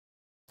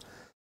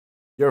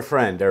Your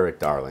friend Erik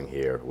Darling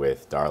here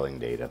with Darling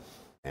Data,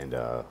 and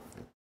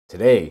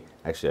today,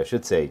 actually, I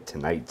should say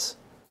tonight's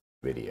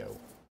video,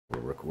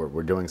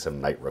 we're doing some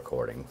night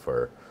recording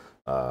for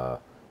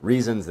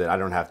reasons that I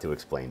don't have to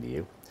explain to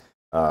you.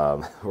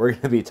 We're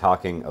going to be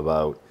talking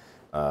about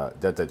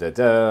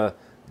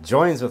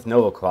joins with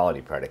no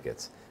equality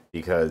predicates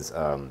because,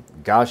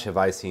 gosh, have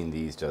I seen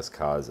these just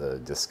cause a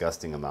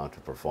disgusting amount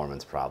of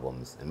performance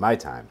problems in my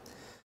time.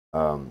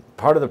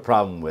 Part of the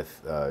problem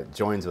with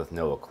joins with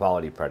no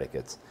equality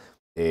predicates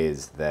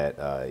is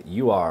that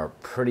you are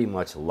pretty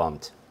much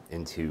lumped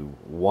into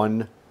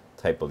one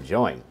type of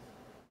join,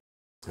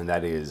 and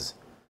that is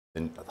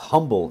a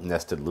humble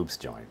nested loops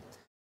join.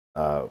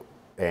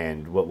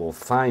 And what we'll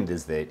find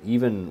is that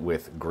even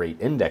with great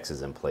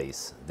indexes in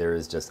place, there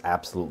is just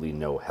absolutely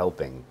no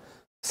helping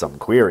some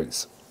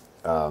queries.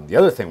 The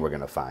other thing we're going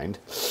to find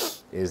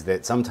is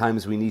that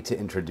sometimes we need to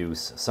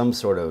introduce some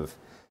sort of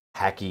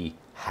hacky,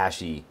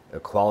 hashy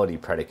equality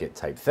predicate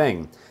type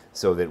thing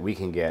so that we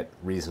can get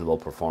reasonable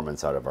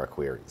performance out of our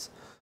queries.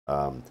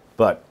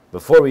 But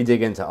before we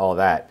dig into all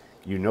that,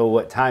 you know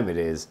what time it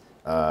is.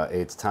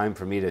 It's time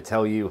for me to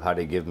tell you how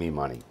to give me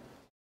money.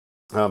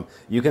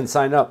 You can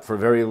sign up for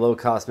very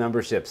low-cost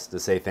memberships to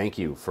say thank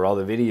you for all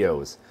the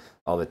videos,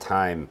 all the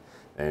time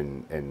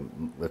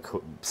and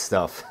the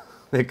stuff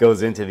that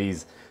goes into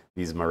these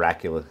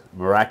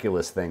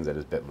miraculous things. That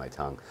just bit my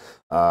tongue.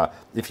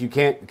 If you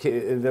can't,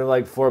 they're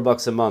like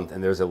 $4 a month,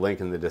 and there's a link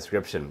in the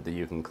description that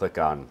you can click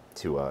on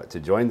to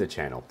join the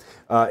channel.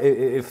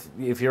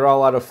 If you're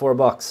all out of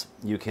 $4,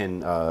 you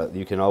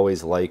can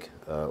always like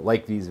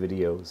these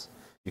videos.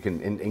 You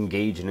can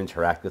engage and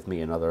interact with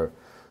me in other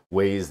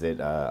ways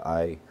that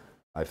I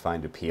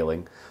find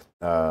appealing.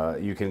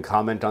 You can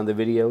comment on the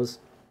videos.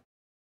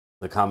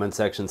 The comment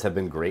sections have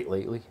been great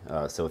lately,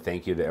 so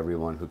thank you to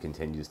everyone who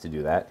continues to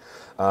do that.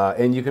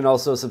 And you can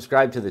also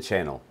subscribe to the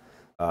channel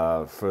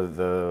for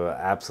the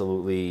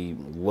absolutely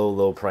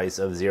low price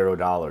of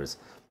 $0.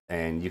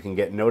 And you can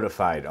get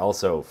notified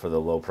also for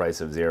the low price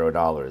of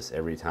 $0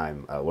 every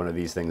time one of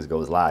these things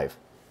goes live.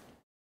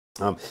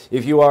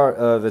 If you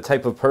are the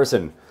type of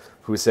person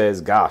who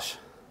says, gosh,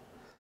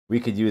 we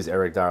could use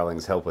Erik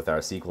Darling's help with our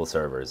SQL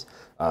servers,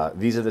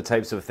 these are the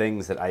types of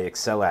things that I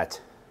excel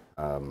at.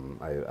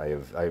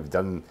 I've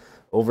done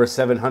over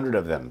 700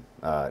 of them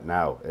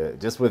now,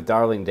 just with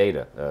Darling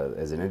Data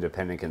as an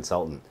independent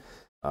consultant.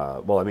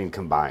 Well, I mean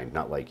combined,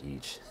 not like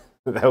each.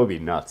 That would be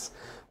nuts.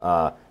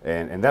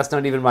 And that's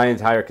not even my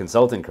entire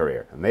consulting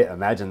career.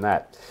 Imagine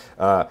that.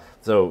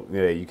 So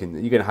you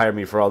can hire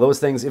me for all those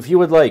things. If you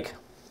would like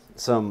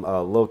some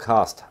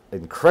low-cost,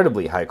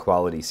 incredibly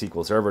high-quality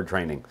SQL Server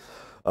training,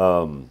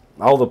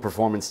 all the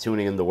performance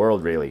tuning in the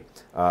world, really,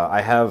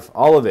 I have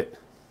all of it.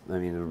 I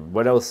mean,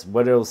 what else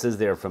is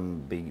there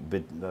from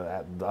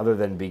other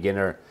than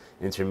beginner,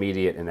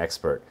 intermediate, and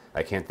expert?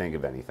 I can't think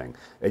of anything.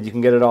 And you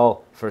can get it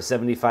all for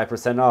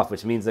 75% off,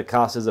 which means the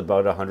cost is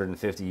about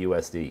 150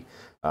 USD.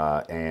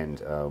 And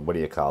what do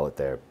you call it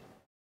there?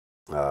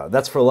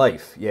 That's for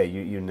life. Yeah,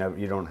 you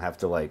don't have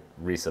to like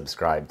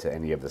resubscribe to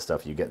any of the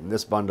stuff you get in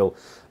this bundle.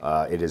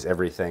 It is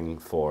everything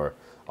for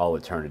all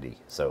eternity.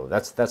 So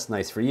that's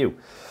nice for you.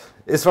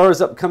 As far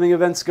as upcoming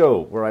events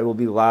go, where I will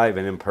be live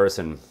and in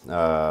person,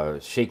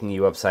 shaking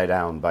you upside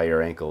down by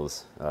your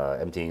ankles,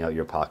 emptying out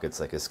your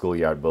pockets like a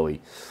schoolyard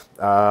bully,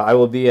 I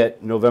will be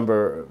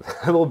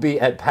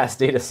at Past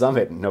Data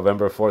Summit,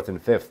 November 4th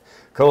and 5th,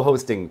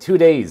 co-hosting 2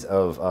 days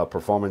of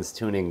performance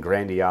tuning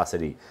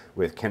grandiosity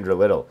with Kendra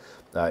Little.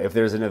 If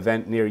there's an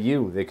event near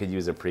you that could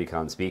use a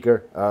pre-con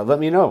speaker, let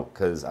me know,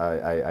 because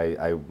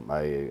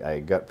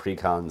I got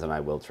pre-cons and I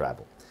will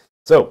travel.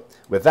 So,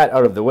 with that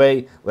out of the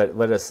way,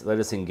 let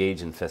us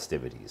engage in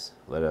festivities.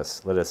 Let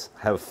us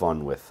have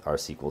fun with our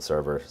SQL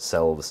Server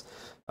selves.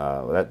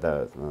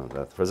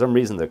 For some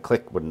reason the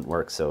click wouldn't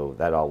work, so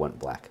that all went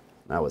black.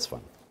 That was fun.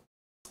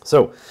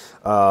 So,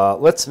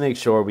 let's make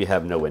sure we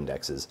have no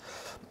indexes.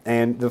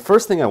 And the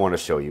first thing I want to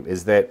show you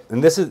is that,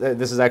 and this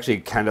is actually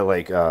kind of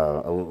like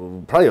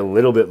probably a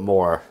little bit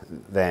more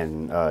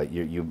than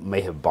you may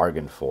have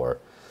bargained for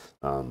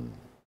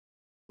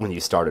when you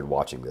started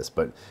watching this,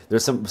 but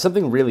there's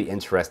something really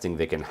interesting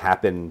that can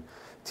happen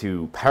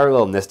to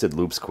parallel nested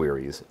loops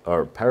queries,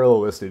 or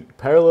parallel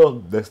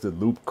nested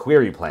loop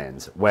query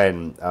plans,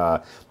 when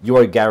you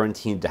are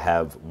guaranteed to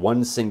have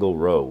one single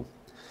row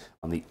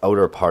on the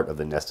outer part of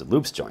the nested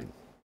loops join.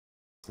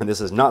 And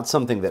this is not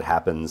something that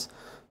happens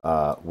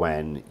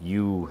when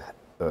you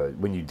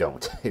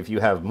don't. If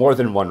you have more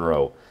than one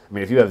row, I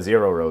mean, if you have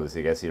 0 rows,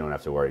 I guess you don't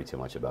have to worry too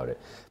much about it.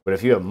 But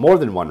if you have more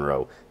than one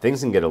row,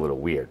 things can get a little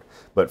weird.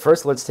 But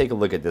first, let's take a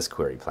look at this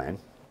query plan.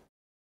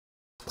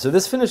 So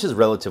this finishes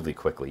relatively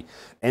quickly.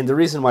 And the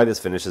reason why this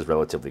finishes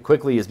relatively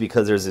quickly is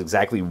because there's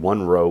exactly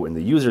one row in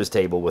the users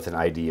table with an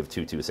ID of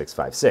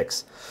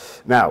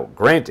 22656. Now,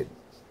 granted,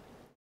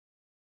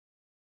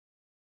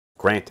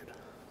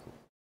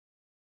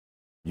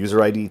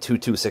 user ID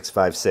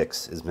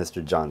 22656 is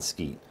Mr. John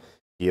Skeet.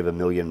 You have 1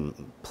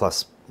 million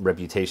plus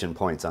reputation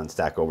points on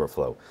Stack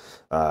Overflow.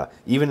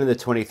 Even in the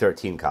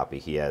 2013 copy,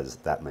 he has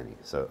that many.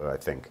 So I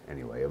think,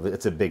 anyway,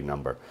 it's a big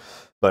number.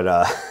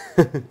 But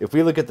if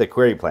we look at the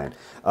query plan,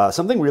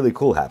 something really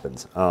cool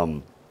happens.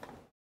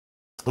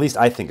 At least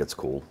I think it's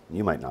cool.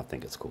 You might not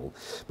think it's cool.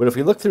 But if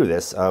we look through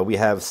this, we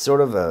have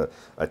sort of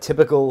a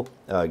typical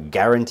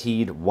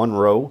guaranteed one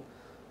row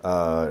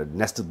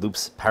nested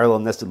loops, parallel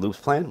nested loops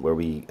plan, where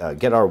we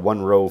get our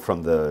one row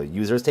from the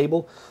users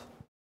table,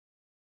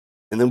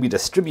 and then we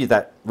distribute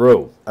that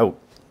row out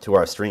to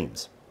our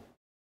streams.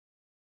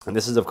 And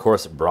this is, of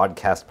course,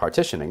 broadcast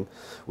partitioning,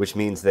 which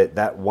means that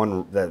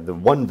the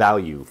one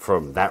value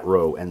from that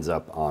row ends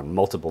up on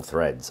multiple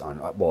threads,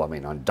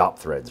 on dot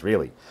threads,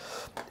 really.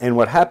 And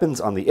what happens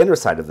on the inner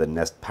side of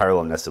the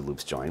parallel nested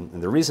loops join,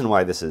 and the reason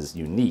why this is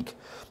unique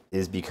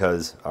is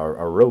because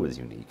our row is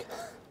unique.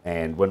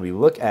 And when we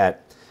look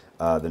at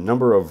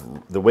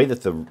the way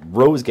that the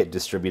rows get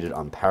distributed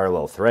on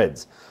parallel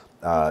threads,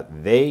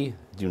 normally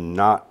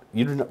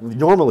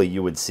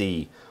you would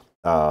see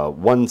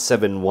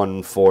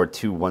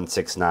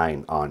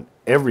 17142.169 on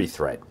every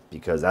thread,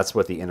 because that's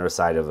what the inner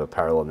side of a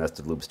parallel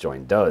nested loops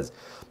join does.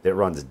 It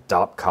runs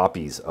dot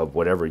copies of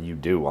whatever you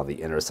do on the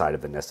inner side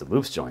of the nested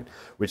loops join,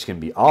 which can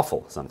be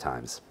awful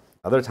sometimes.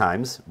 Other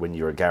times, when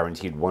you're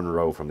guaranteed one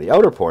row from the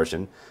outer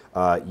portion,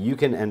 you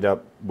can end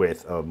up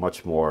with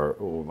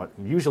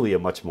usually a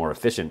much more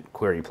efficient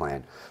query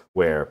plan,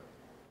 where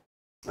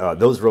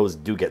those rows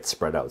do get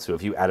spread out. So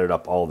if you added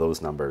up all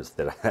those numbers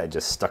that I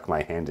just stuck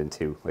my hand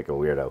into like a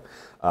weirdo,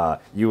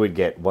 you would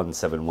get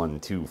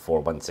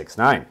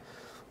 17124.169,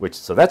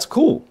 so that's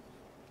cool.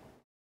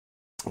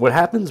 What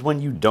happens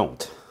when you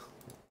don't?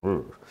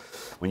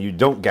 When you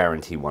don't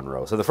guarantee one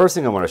row? So the first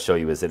thing I want to show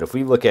you is that if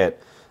we look at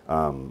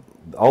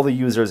all the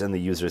users in the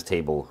users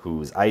table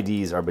whose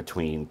IDs are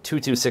between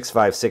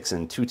 22656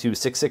 and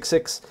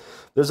 22666,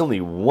 there's only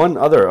one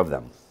other of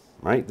them,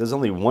 right? There's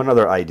only one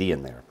other ID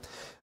in there.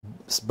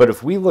 But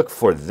if we look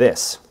for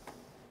this,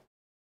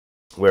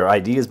 where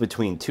ID is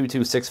between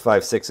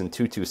 22656 and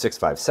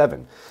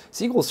 22657,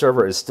 SQL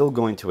Server is still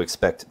going to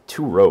expect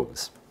two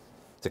rows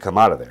to come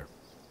out of there.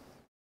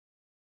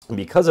 And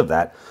because of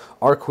that,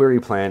 our query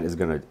plan is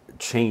going to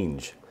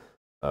change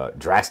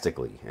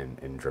drastically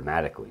and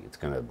dramatically. It's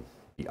going to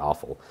be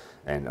awful.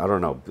 And I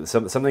don't know,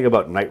 something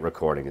about night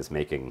recording is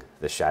making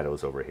the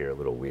shadows over here a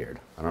little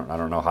weird. I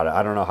don't know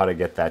how to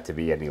get that to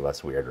be any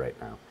less weird right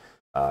now.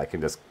 I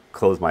can just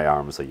close my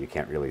arms so you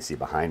can't really see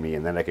behind me,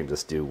 and then I can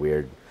just do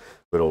weird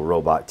little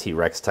robot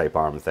T-Rex type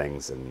arm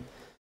things, and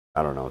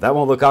I don't know. That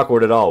won't look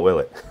awkward at all, will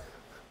it?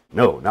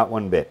 No, not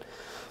one bit.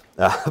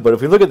 But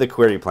if we look at the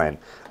query plan,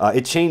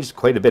 it changed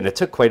quite a bit, and it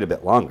took quite a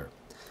bit longer.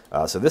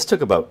 So this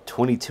took about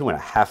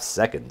 22.5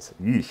 seconds.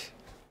 Eesh.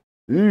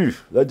 Eesh,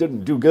 that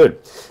didn't do good.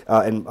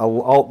 And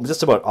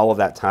just about all of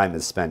that time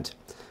is spent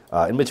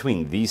in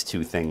between these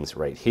two things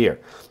right here,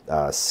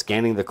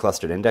 scanning the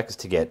clustered index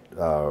to get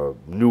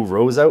new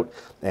rows out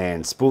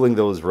and spooling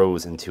those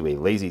rows into a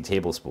lazy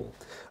table spool.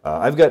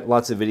 I've got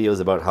lots of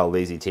videos about how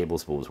lazy table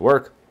spools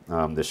work.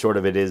 The short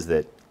of it is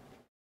that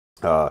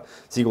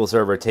SQL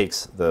Server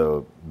takes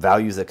the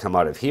values that come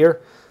out of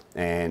here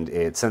and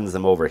it sends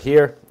them over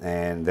here,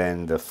 and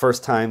then the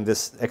first time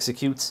this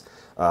executes,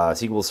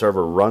 SQL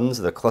Server runs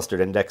the clustered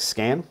index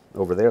scan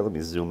over there. Let me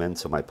zoom in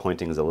so my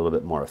pointing is a little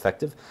bit more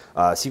effective.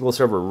 SQL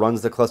Server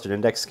runs the clustered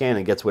index scan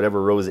and gets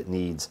whatever rows it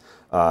needs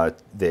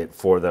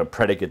for the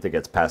predicate that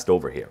gets passed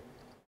over here.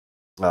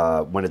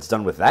 When it's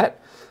done with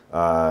that,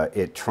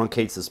 it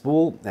truncates the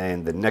spool,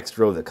 and the next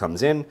row that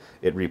comes in,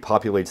 it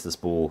repopulates the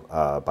spool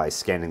by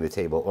scanning the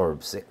table, or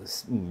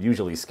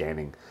usually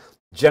scanning.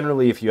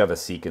 Generally, if you have a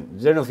seek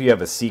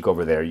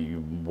over there, you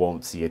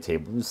won't see a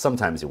table.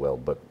 Sometimes you will,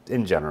 but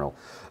in general,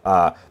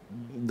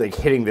 like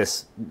hitting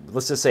this,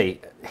 let's just say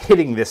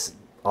hitting this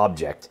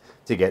object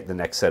to get the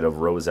next set of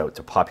rows out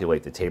to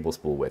populate the table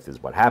spool with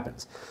is what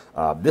happens.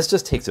 This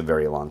just takes a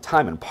very long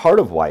time, and part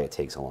of why it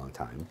takes a long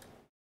time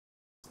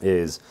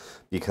is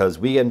because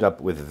we end up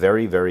with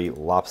very, very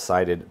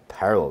lopsided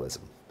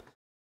parallelism.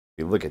 If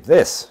you look at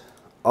this,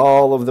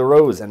 all of the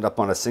rows end up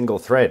on a single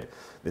thread.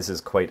 This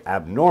is quite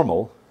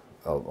abnormal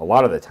a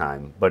lot of the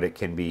time, but it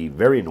can be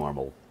very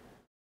normal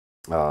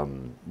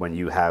when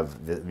you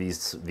have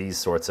these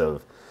sorts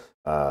of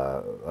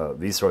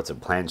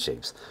plan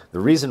shapes. The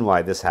reason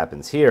why this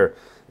happens here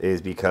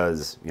is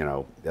because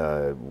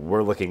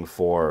we're looking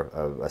for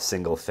a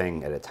single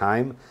thing at a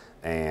time,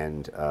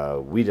 and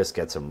we just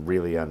get some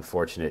really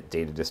unfortunate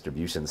data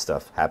distribution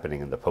stuff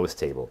happening in the post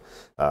table.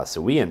 So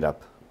we end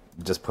up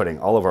just putting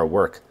all of our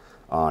work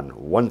on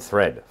one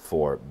thread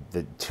for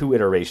the two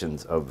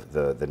iterations of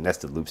the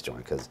nested loops join,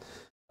 because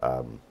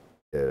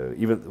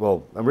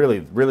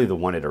really the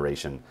one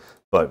iteration,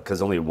 but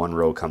because only one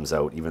row comes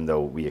out, even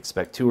though we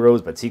expect two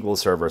rows. But SQL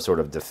Server sort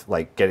of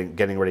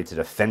getting ready to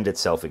defend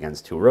itself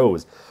against two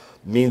rows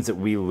means that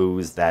we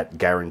lose that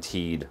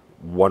guaranteed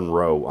one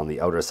row on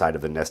the outer side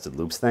of the nested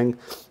loops thing,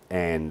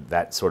 and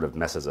that sort of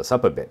messes us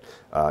up a bit.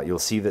 You'll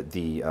see that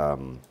the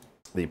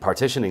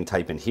partitioning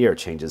type in here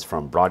changes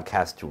from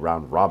broadcast to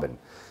round robin,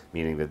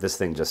 meaning that this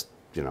thing just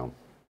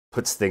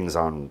puts things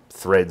on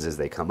threads as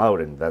they come out,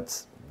 and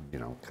that's, you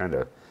know, kind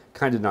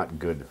of not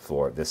good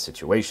for this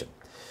situation.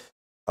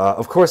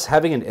 Of course,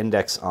 having an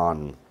index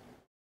on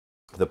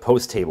the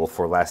post table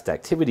for last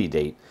activity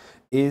date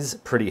is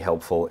pretty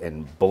helpful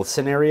in both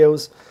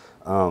scenarios.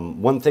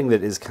 One thing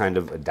that is kind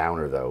of a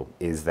downer, though,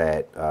 is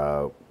that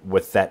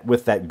with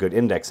that good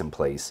index in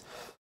place,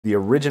 the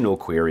original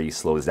query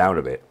slows down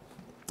a bit.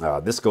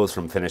 This goes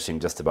from finishing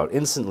just about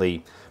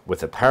instantly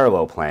with a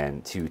parallel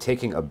plan to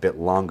taking a bit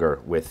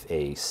longer with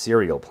a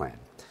serial plan.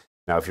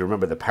 Now, if you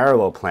remember, the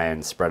parallel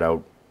plan spread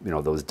out, you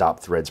know, those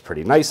dot threads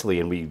pretty nicely,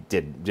 and we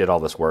did all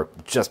this work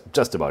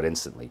just about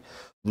instantly.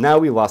 Now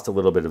we lost a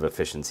little bit of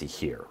efficiency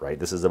here, right?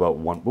 This is about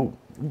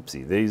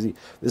oopsie daisy.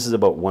 This is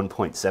about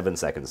 1.7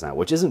 seconds now,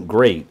 which isn't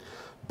great,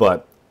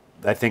 but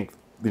I think,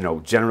 you know,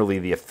 generally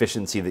the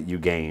efficiency that you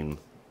gain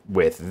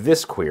with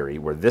this query,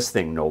 where this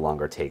thing no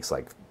longer takes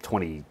like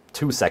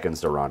 22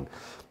 seconds to run,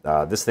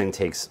 this thing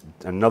takes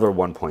another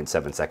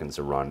 1.7 seconds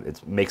to run.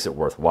 It makes it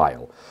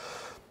worthwhile.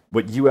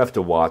 What you have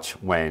to watch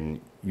when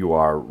you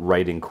are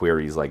writing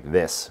queries like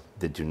this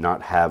that do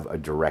not have a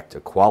direct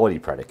equality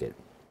predicate,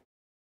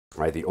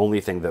 right?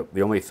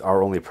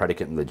 Our only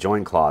predicate in the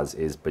join clause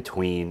is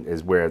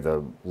where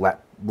the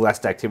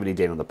last activity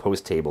date on the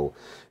post table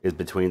is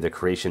between the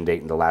creation date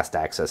and the last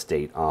access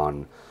date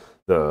on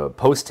the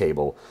post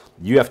table.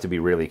 You have to be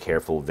really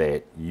careful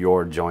that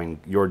your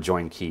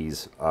join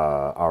keys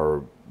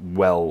are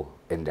well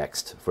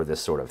indexed for this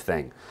sort of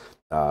thing.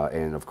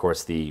 And of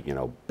course, the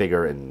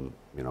bigger and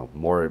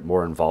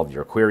more involved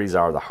your queries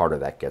are, the harder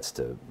that gets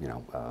to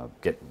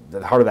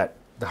the harder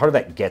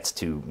that gets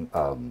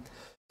to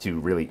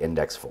really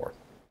index for.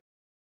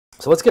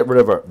 So let's get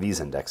rid of these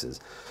indexes,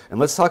 and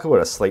let's talk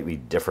about a slightly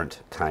different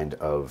kind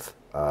of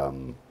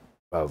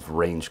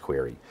range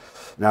query.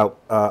 Now,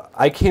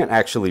 I can't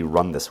actually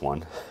run this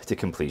one to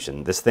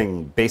completion. This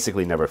thing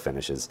basically never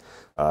finishes.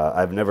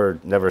 I've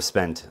never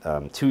spent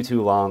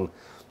too long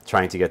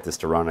trying to get this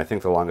to run. I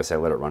think the longest I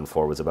let it run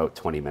for was about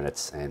 20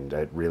 minutes, and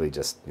it really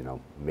just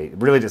made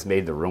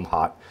the room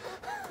hot.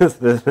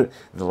 the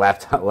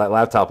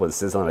laptop was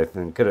sizzling. I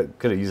think could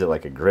have used it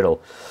like a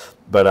griddle,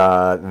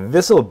 but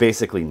this will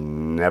basically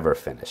never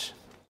finish.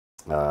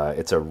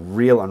 It's a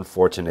real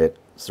unfortunate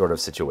sort of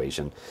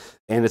situation,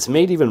 and it's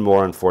made even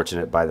more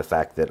unfortunate by the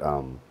fact that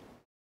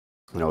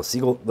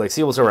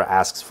SQL Server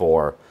asks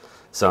for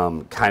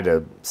some kind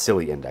of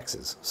silly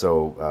indexes.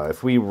 So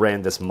if we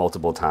ran this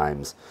multiple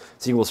times,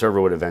 SQL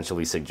Server would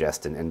eventually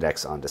suggest an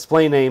index on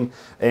display name,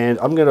 and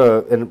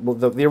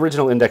the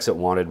original index it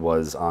wanted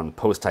was on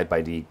post type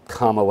ID,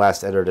 comma,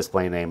 last editor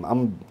display name.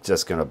 I'm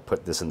just gonna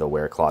put this in the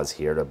where clause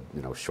here to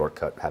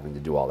shortcut having to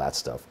do all that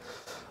stuff,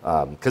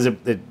 because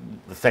it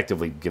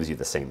effectively gives you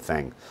the same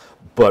thing.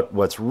 But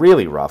what's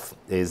really rough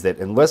is that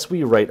unless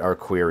we write our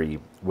query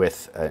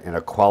with an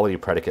equality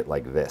predicate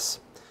like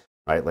this,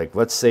 right? Like,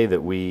 let's say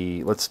that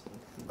let's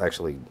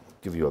actually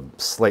give you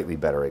a slightly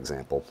better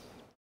example.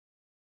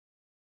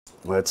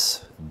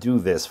 Let's do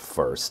this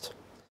first,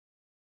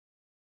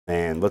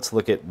 and let's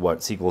look at what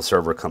SQL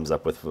Server comes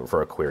up with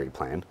for a query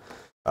plan.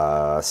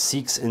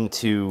 Seeks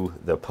into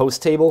the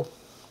post table,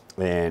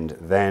 and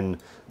then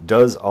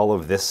does all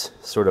of this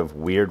sort of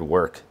weird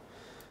work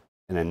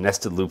in a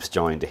nested loops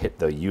join to hit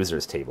the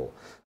users table.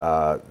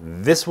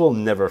 This will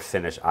never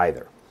finish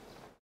either.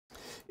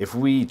 If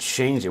we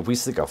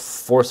stick a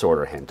force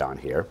order hint on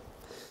here,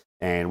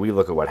 and we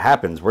look at what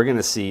happens, we're going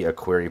to see a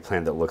query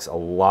plan that looks a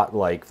lot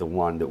like the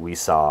one that we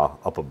saw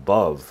up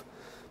above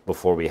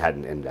before we had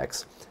an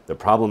index. The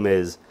problem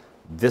is,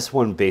 this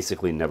one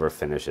basically never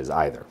finishes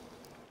either.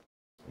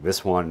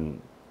 This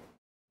one,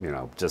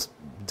 just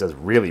does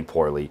really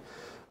poorly,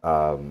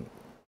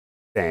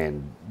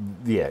 and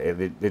yeah,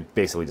 it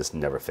basically just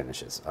never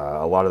finishes.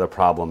 A lot of the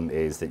problem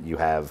is that you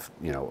have,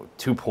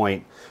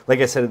 like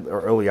I said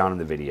early on in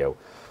the video,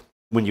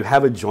 when you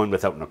have a join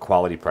without an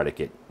equality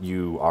predicate,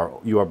 you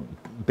are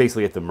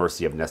basically at the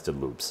mercy of nested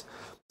loops.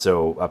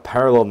 So a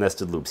parallel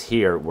nested loops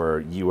here,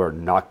 where you are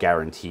not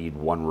guaranteed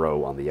one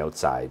row on the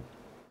outside,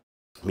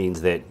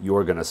 means that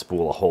you're going to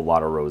spool a whole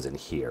lot of rows in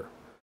here,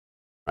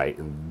 right?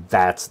 And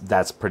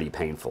that's pretty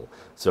painful.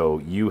 So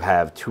you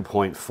have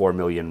 2.4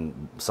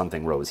 million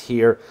something rows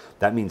here.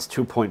 That means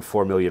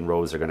 2.4 million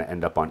rows are going to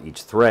end up on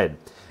each thread.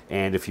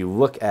 And if you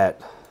look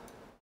at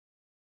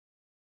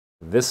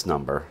this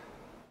number,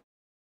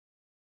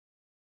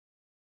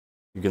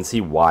 you can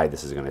see why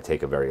this is going to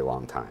take a very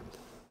long time,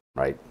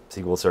 right?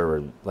 SQL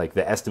Server, like,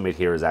 the estimate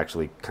here is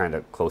actually kind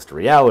of close to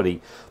reality,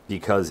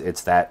 because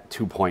it's that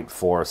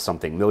 2.4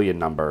 something million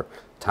number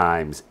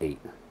times 8,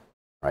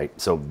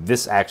 right? So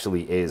this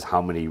actually is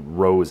how many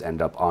rows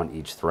end up on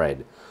each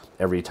thread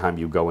every time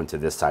you go into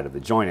this side of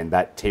the join, and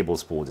that table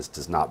spool just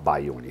does not buy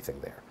you anything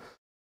there.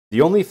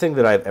 The only thing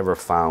that I've ever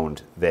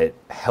found that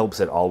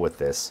helps at all with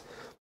this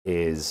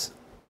is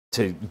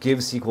to give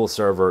SQL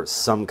Server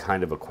some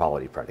kind of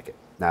equality predicate.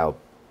 Now,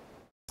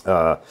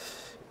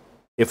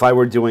 if I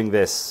were doing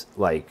this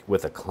like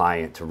with a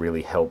client to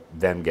really help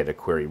them get a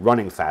query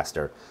running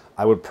faster,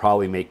 I would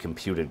probably make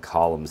computed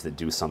columns that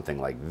do something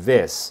like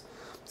this,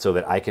 so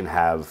that I can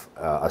have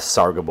a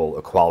sargable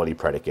equality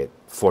predicate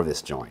for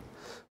this join.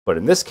 But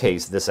in this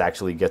case, this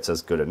actually gets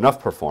us good enough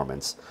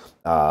performance.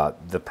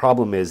 The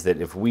problem is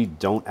that if we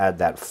don't add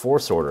that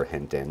force order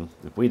hint in,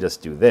 if we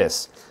just do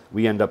this,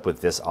 we end up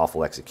with this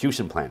awful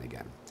execution plan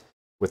again.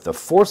 With the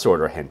force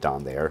order hint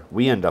on there,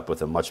 we end up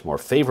with a much more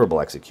favorable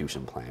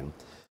execution plan.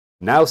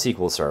 Now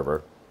SQL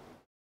Server,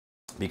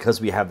 because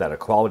we have that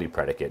equality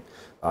predicate,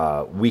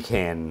 we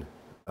can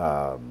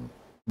at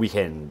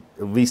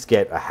least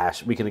get a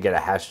hash. We can get a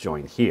hash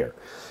join here.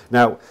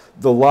 Now,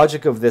 the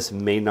logic of this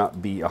may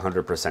not be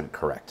 100%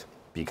 correct,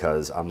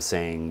 because I'm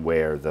saying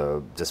where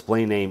the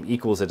display name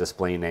equals a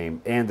display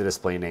name and the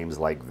display name's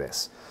like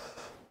this.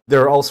 There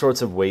are all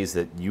sorts of ways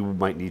that you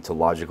might need to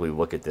logically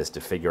look at this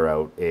to figure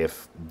out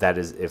if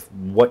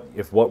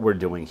what we're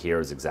doing here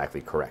is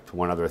exactly correct.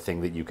 One other thing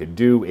that you could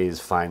do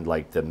is find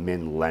like the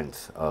min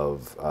length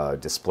of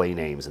display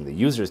names in the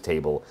users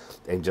table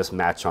and just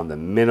match on the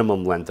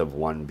minimum length of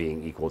one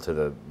being equal to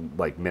the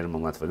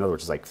minimum length of another,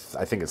 which is like,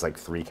 I think it's like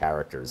 3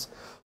 characters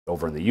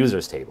over in the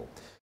users table.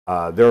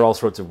 There are all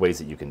sorts of ways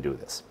that you can do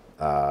this.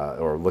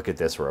 Or look at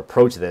this or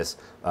approach this.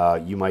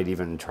 You might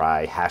even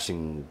try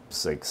hashing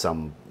like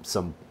some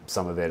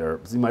of it, or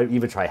you might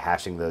even try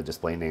hashing the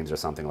display names or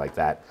something like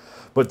that.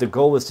 But the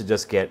goal is to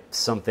just get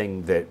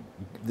something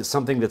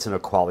that's an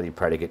equality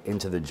predicate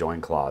into the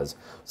join clause,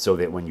 so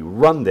that when you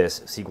run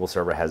this, SQL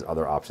Server has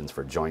other options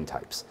for join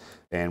types.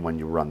 And when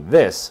you run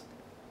this,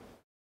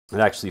 it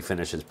actually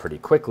finishes pretty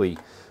quickly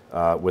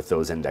with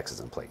those indexes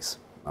in place.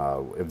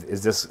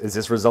 Is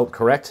this result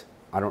correct?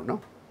 I don't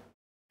know.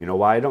 You know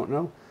why I don't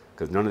know?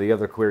 Because none of the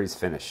other queries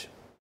finish.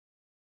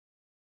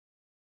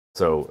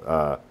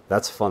 So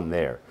that's fun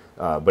there.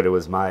 But it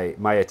was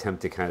my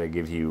attempt to kind of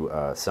give you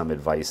some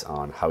advice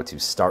on how to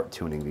start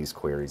tuning these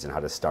queries and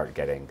how to start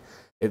getting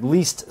at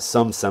least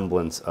some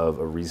semblance of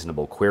a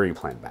reasonable query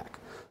plan back.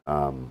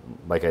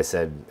 Like I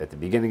said at the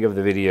beginning of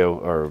the video,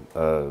 or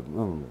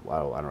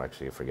I don't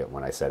actually forget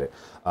when I said it,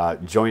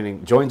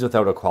 joins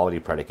without equality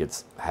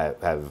predicates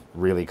have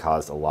really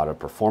caused a lot of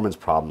performance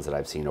problems that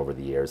I've seen over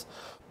the years,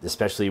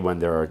 especially when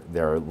there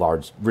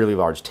are really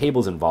large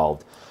tables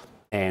involved,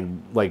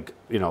 and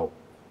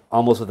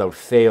almost without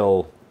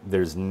fail,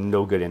 there's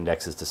no good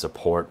indexes to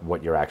support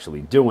what you're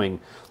actually doing,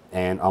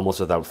 and almost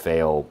without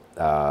fail,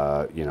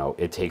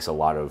 it takes a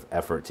lot of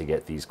effort to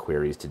get these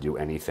queries to do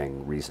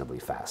anything reasonably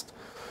fast.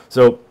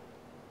 So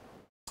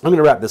I'm going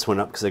to wrap this one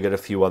up because I got a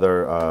few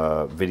other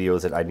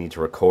videos that I need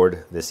to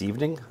record this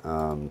evening.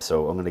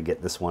 So I'm going to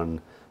get this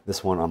one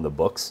on the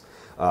books.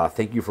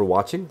 Thank you for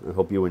watching. I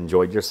hope you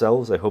enjoyed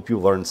yourselves. I hope you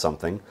learned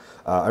something.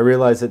 I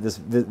realize that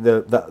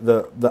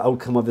the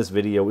outcome of this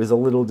video is a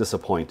little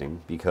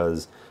disappointing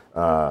because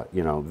there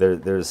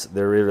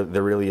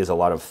really is a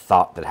lot of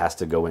thought that has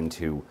to go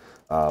into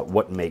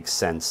what makes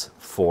sense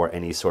for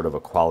any sort of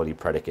equality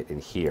predicate in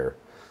here,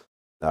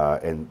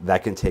 and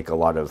that can take a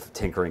lot of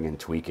tinkering and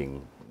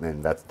tweaking,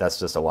 and that's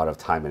just a lot of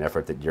time and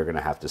effort that you're going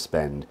to have to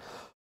spend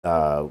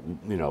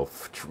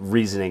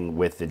reasoning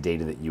with the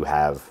data that you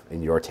have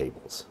in your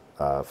tables.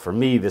 For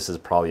me, this is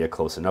probably a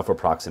close enough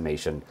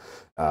approximation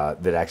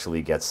that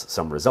actually gets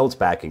some results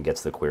back and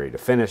gets the query to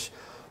finish.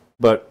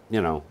 But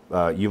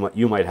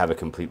you might have a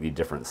completely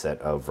different set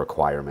of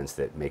requirements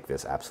that make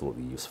this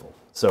absolutely useful.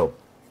 So,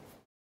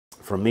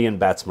 from me and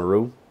Bats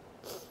Maru,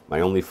 my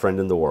only friend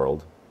in the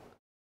world,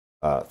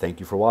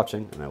 thank you for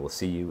watching, and I will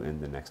see you in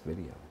the next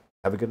video.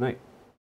 Have a good night.